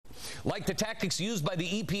Like the tactics used by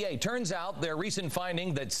the EPA. Turns out their recent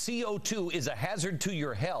finding that CO2 is a hazard to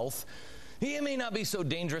your health. It may not be so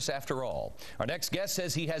dangerous after all. Our next guest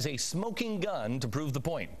says he has a smoking gun to prove the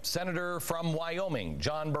point. Senator from Wyoming,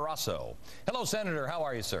 John Barrasso. Hello, Senator. How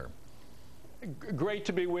are you, sir? Great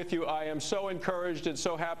to be with you. I am so encouraged and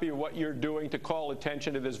so happy with what you're doing to call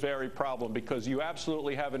attention to this very problem, because you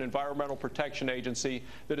absolutely have an Environmental Protection Agency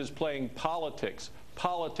that is playing politics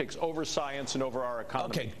over science and over our economy.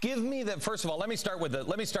 Okay, give me the first of all. Let me start with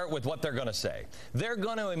what they're going to say. They're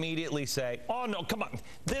going to immediately say, "Oh no, come on!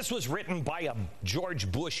 This was written by a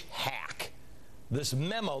George Bush hack. This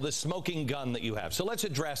memo, this smoking gun that you have." So let's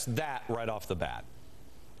address that right off the bat.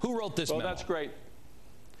 Who wrote this memo? Well, that's great.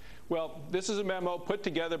 Well, this is a memo put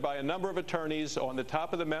together by a number of attorneys. On the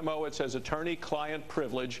top of the memo, it says attorney-client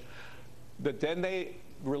privilege. But then they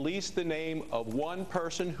released the name of one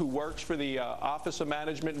person who works for the Office of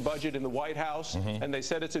Management and Budget in the White House, and they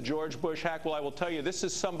said it's a George Bush hack. Well, I will tell you, this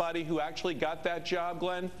is somebody who actually got that job,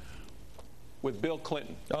 Glenn, with Bill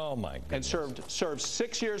Clinton. Oh, my goodness. And served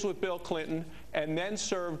 6 years with Bill Clinton, and then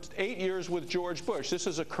served 8 years with George Bush. This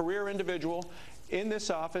is a career individual in this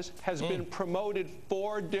office, has been promoted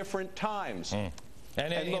 4 different times.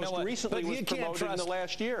 And most recently was promoted in the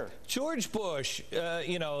last year. George Bush,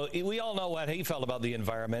 we all know what he felt about the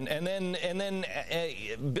environment, and then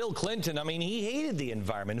Bill Clinton. I mean, he hated the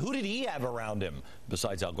environment. Who did he have around him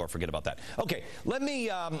besides Al Gore? Forget about that. Okay, let me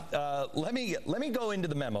go into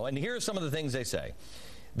the memo, and here are some of the things they say.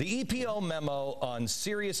 The EPA memo on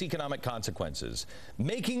serious economic consequences.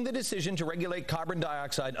 Making the decision to regulate carbon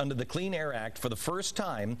dioxide under the Clean Air Act for the first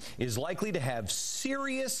time is likely to have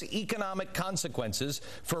serious economic consequences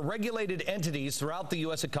for regulated entities throughout the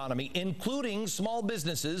U.S. economy, including small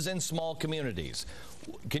businesses and small communities.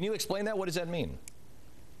 Can you explain that? What does that mean?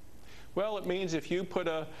 Well, it means if you put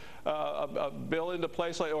a bill into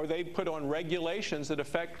place, or they put on regulations that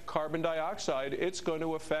affect carbon dioxide, it's going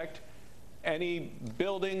to affect any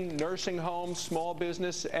building, nursing home, small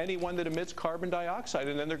business, anyone that emits carbon dioxide,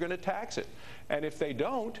 and then they're going to tax it. And if they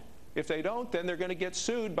don't, then they're going to get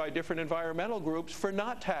sued by different environmental groups for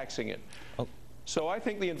not taxing it. Oh. So I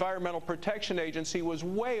think the Environmental Protection Agency was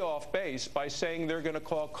way off base by saying they're going to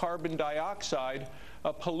call carbon dioxide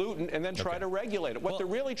a pollutant and then try to regulate it. What they're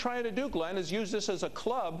really trying to do, Glenn, is use this as a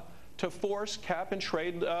club to force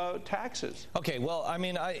cap-and-trade taxes. Okay, well, I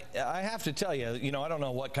mean, I have to tell you, I don't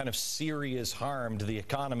know what kind of serious harm to the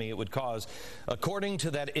economy it would cause. According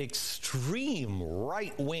to that extreme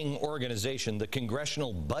right-wing organization, the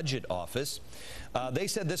Congressional Budget Office, they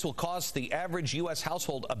said this will cost the average U.S.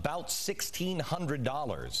 household about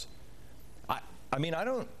 $1,600. I mean, I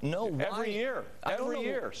don't know why. Every year,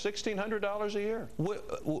 $1,600 a year.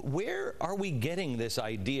 Where are we getting this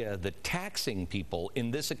idea that taxing people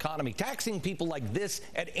in this economy, taxing people like this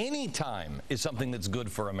at any time, is something that's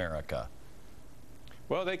good for America?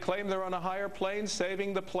 Well, they claim they're on a higher plane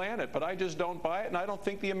saving the planet, but I just don't buy it, and I don't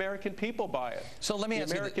think the American people buy it. So let me ask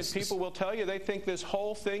you, the American people will tell you they think this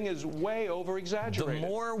whole thing is way over-exaggerated. The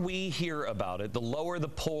more we hear about it, the lower the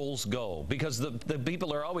polls go, because the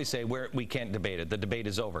people are always say we can't debate it. The debate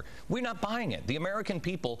is over. We're not buying it. The American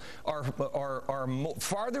people are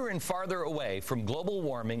farther and farther away from global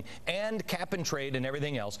warming and cap and trade and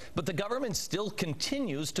everything else, but the government still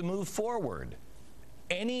continues to move forward.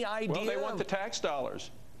 Any idea? Well, they want the tax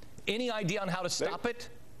dollars. Any idea on how to stop it?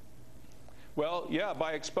 Well, yeah,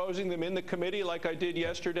 by exposing them in the committee like I did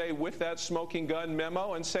yesterday with that smoking gun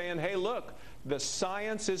memo and saying, hey, look, the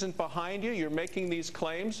science isn't behind you. You're making these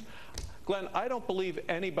claims. Glenn, I don't believe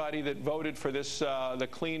anybody that voted for this, the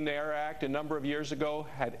Clean Air Act a number of years ago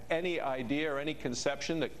had any idea or any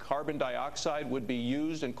conception that carbon dioxide would be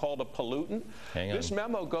used and called a pollutant. This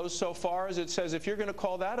memo goes so far as it says if you're going to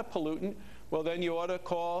call that a pollutant, well, then you ought to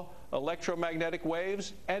call electromagnetic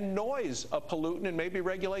waves and noise a pollutant and maybe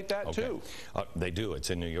regulate that too. They do. It's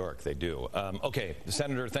in New York. They do. Okay,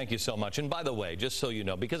 Senator, thank you so much. And by the way, just so you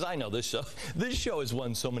know, because I know this show has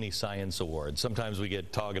won so many science awards. Sometimes we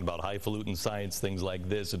get talking about highfalutin science, things like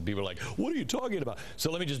this, and people are like, what are you talking about?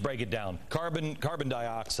 So let me just break it down. Carbon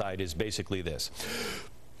dioxide is basically this.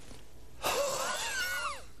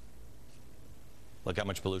 Look how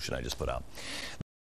much pollution I just put out.